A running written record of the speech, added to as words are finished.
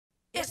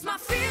It's my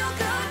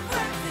feel-good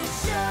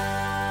breakfast show.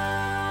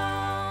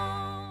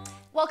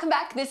 Welcome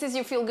back. This is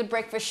your Feel Good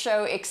Breakfast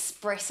Show,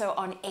 Espresso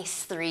on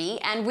S3.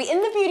 And we're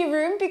in the beauty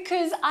room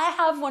because I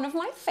have one of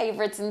my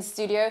favorites in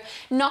studio,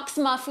 Nox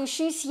Mafu.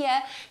 She's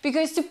here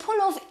because to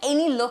pull off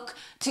any look,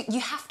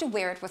 you have to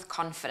wear it with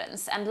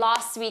confidence. And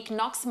last week,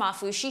 Nox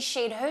Mafu, she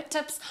shared her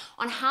tips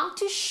on how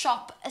to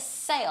shop a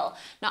sale.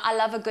 Now, I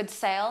love a good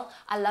sale.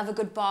 I love a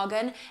good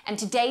bargain. And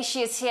today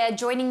she is here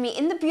joining me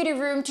in the beauty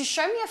room to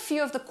show me a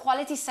few of the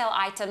quality sale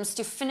items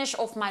to finish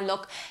off my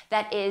look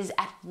that is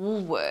at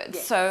Woolworths.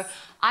 Yes. So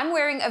I'm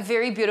wearing a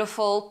very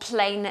beautiful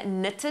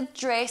plain knitted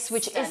dress,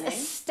 which Stunning. is a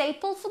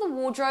staple for the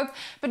wardrobe,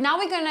 but now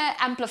we're going to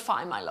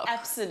amplify my look.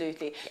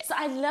 Absolutely. So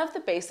I love the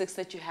basics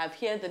that you have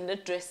here. The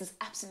knit dress is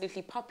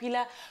absolutely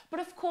popular,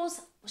 but of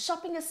course,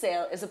 shopping a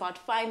sale is about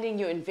finding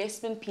your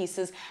investment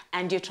pieces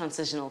and your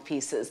transitional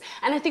pieces.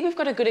 And I think we've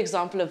got a good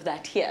example of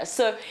that here.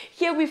 So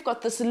here we've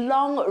got this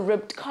long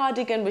ribbed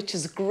cardigan, which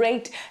is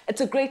great.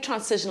 It's a great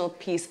transitional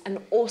piece and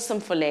awesome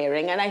for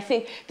layering. And I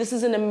think this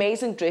is an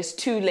amazing dress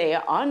to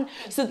layer on.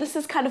 So this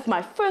is kind of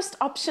my first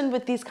option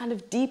with these kind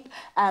of deep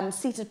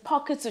seated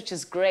pockets, which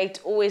is great.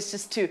 Always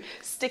just to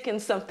stick in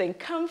something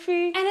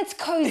comfy. And it's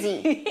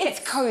cozy. It's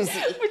cozy.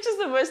 Which is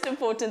the most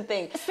important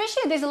thing.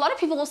 Especially, there's a lot of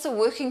people also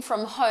working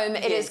from home.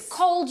 It is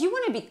cold. You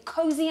want to be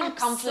cozy and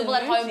comfortable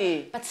at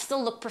home, but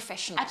still look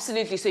professional.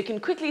 Absolutely. So you can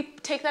quickly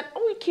take that,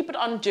 or you keep it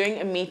on during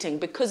a meeting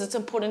because it's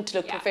important to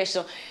look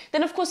professional.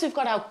 Then, of course, we've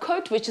got our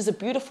coat, which is a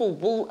beautiful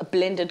wool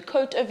blended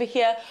coat over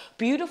here.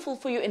 Beautiful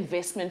for your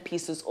investment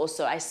pieces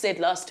also. I said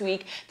last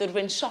week that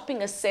when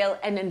shopping a sale,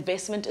 an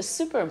investment is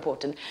super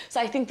important.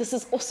 So I think this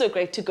is also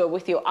great to go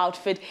with your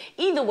outfit.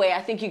 Either way,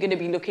 I think you're going to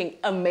be looking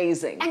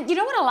amazing. And you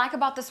know what I like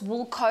about this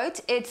wool coat?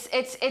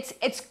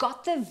 It's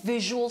got the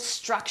visual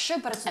structure,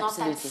 but it's not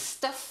that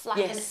stiff like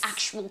an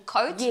actual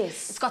coat.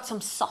 Yes. It's got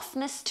some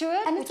softness to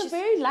it. And it's a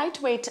very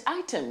lightweight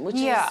item,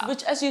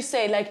 which as you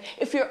say, like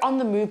if you're on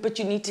the move but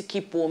you need to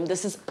keep warm,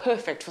 this is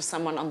perfect for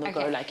someone on the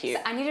go like you.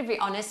 So I need to be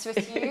honest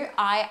with you.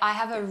 I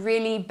have a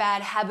really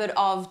bad habit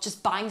of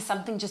just buying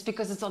something just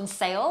because it's on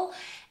sale.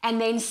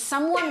 And then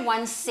someone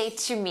once said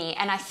to me,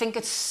 and I think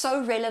it's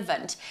so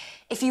relevant,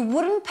 if you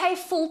wouldn't pay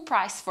full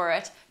price for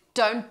it,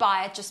 don't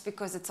buy it just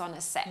because it's on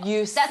a sale.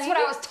 That's what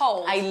I was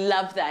told. I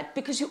love that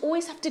because you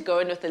always have to go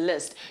in with a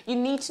list. You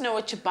need to know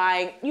what you're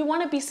buying. You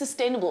want to be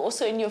sustainable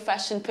also in your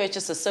fashion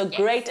purchases. So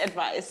great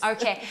advice.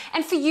 Okay.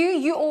 And for you,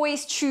 you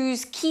always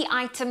choose key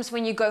items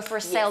when you go for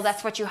a sale.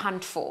 That's what you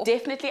hunt for.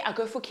 Definitely. I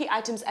go for key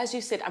items. As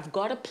you said, I've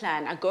got a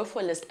plan. I go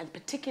for a list, and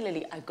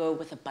particularly I go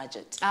with a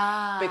budget.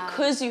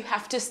 Because you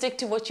have to stick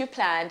to what you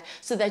planned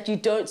so that you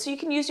don't, so you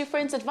can use your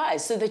friend's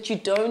advice so that you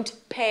don't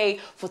pay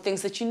for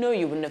things that you know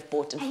you wouldn't have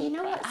bought in full price. You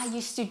know what I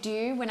used to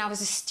do when I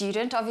was a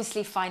student?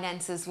 Obviously,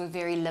 finances were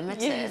very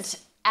limited.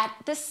 At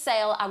this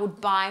sale, I would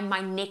buy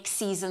my next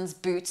season's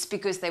boots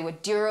because they were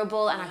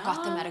durable and I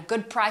got them at a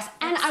good price.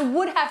 And I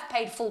would have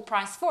paid full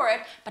price for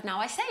it, but now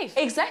I save.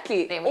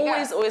 Exactly. There we go.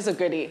 Always a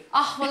goodie.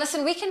 Oh, well,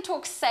 listen, we can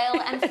talk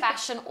sale and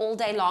fashion all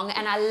day long,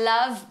 and I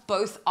love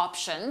both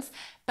options.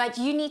 But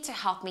you need to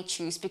help me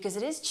choose because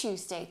it is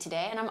Tuesday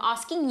today, and I'm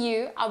asking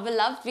you, our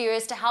beloved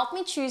viewers, to help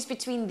me choose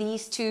between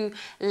these two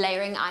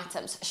layering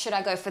items. Should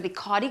I go for the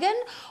cardigan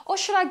or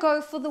should I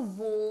go for the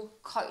wool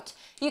coat?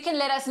 You can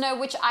let us know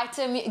which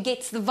item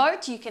gets the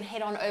vote. You can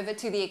head on over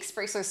to the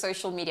Espresso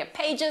social media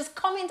pages,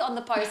 comment on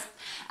the post,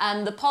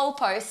 the poll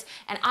post,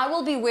 and I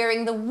will be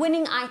wearing the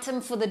winning item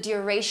for the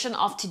duration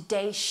of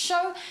today's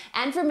show.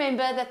 And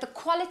remember that the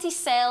quality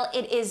sale,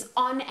 it is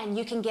on, and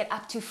you can get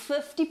up to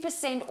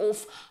 50%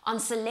 off on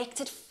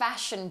selected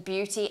fashion,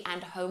 beauty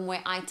and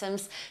homeware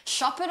items.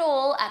 Shop it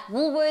all at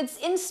Woolworths,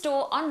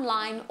 in-store,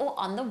 online or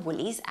on the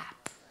Woolies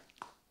app.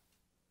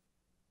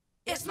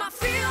 It's my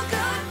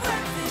feel-good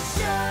breakfast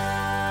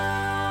show.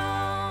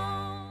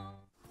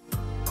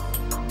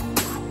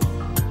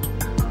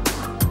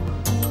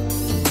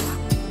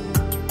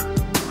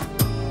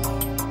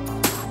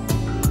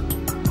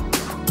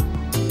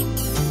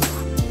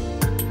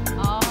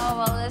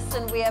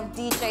 We have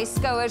DJ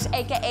Skoet,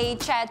 aka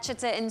Chad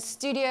Chitter, in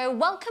studio,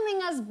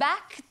 welcoming us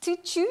back to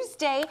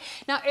Tuesday.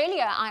 Now,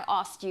 earlier I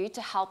asked you to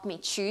help me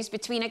choose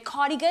between a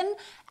cardigan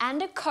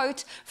and a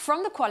coat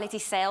from the quality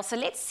sale. So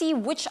let's see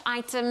which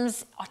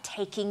items are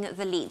taking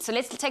the lead. So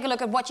let's take a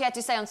look at what you had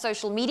to say on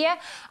social media.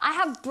 I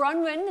have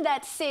Bronwyn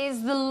that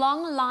says the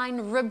long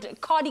line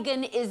ribbed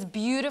cardigan is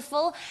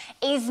beautiful.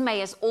 Esme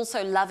is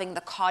also loving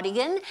the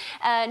cardigan.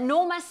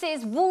 Norma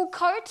says wool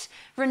coat.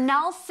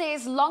 Renal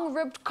says long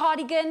ribbed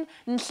cardigan.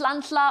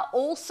 Ntlantla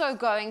also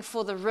going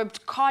for the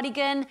ribbed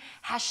cardigan.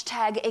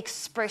 Hashtag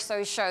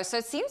Espresso Show. So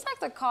it seems like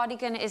the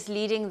cardigan is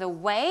leading the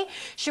way.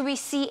 Should we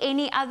see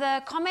any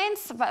other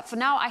comments? But for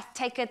now, I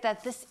take it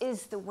that this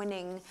is the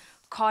winning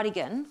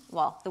cardigan,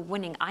 well, the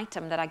winning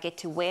item that I get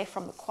to wear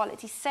from the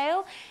quality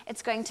sale.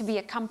 It's going to be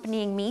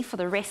accompanying me for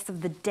the rest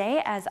of the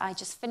day as I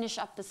just finish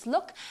up this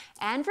look.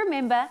 And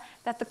remember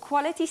that the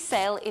quality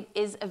sale, it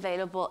is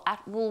available at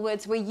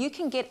Woolworths, where you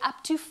can get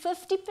up to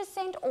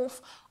 50% off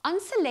on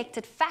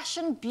selected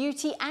fashion,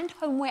 beauty and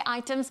homeware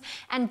items.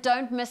 And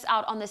don't miss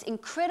out on this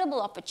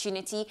incredible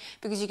opportunity,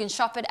 because you can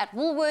shop it at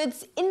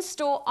Woolworths,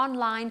 in-store,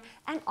 online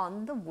and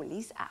on the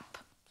Woolies app.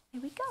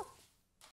 Here we go.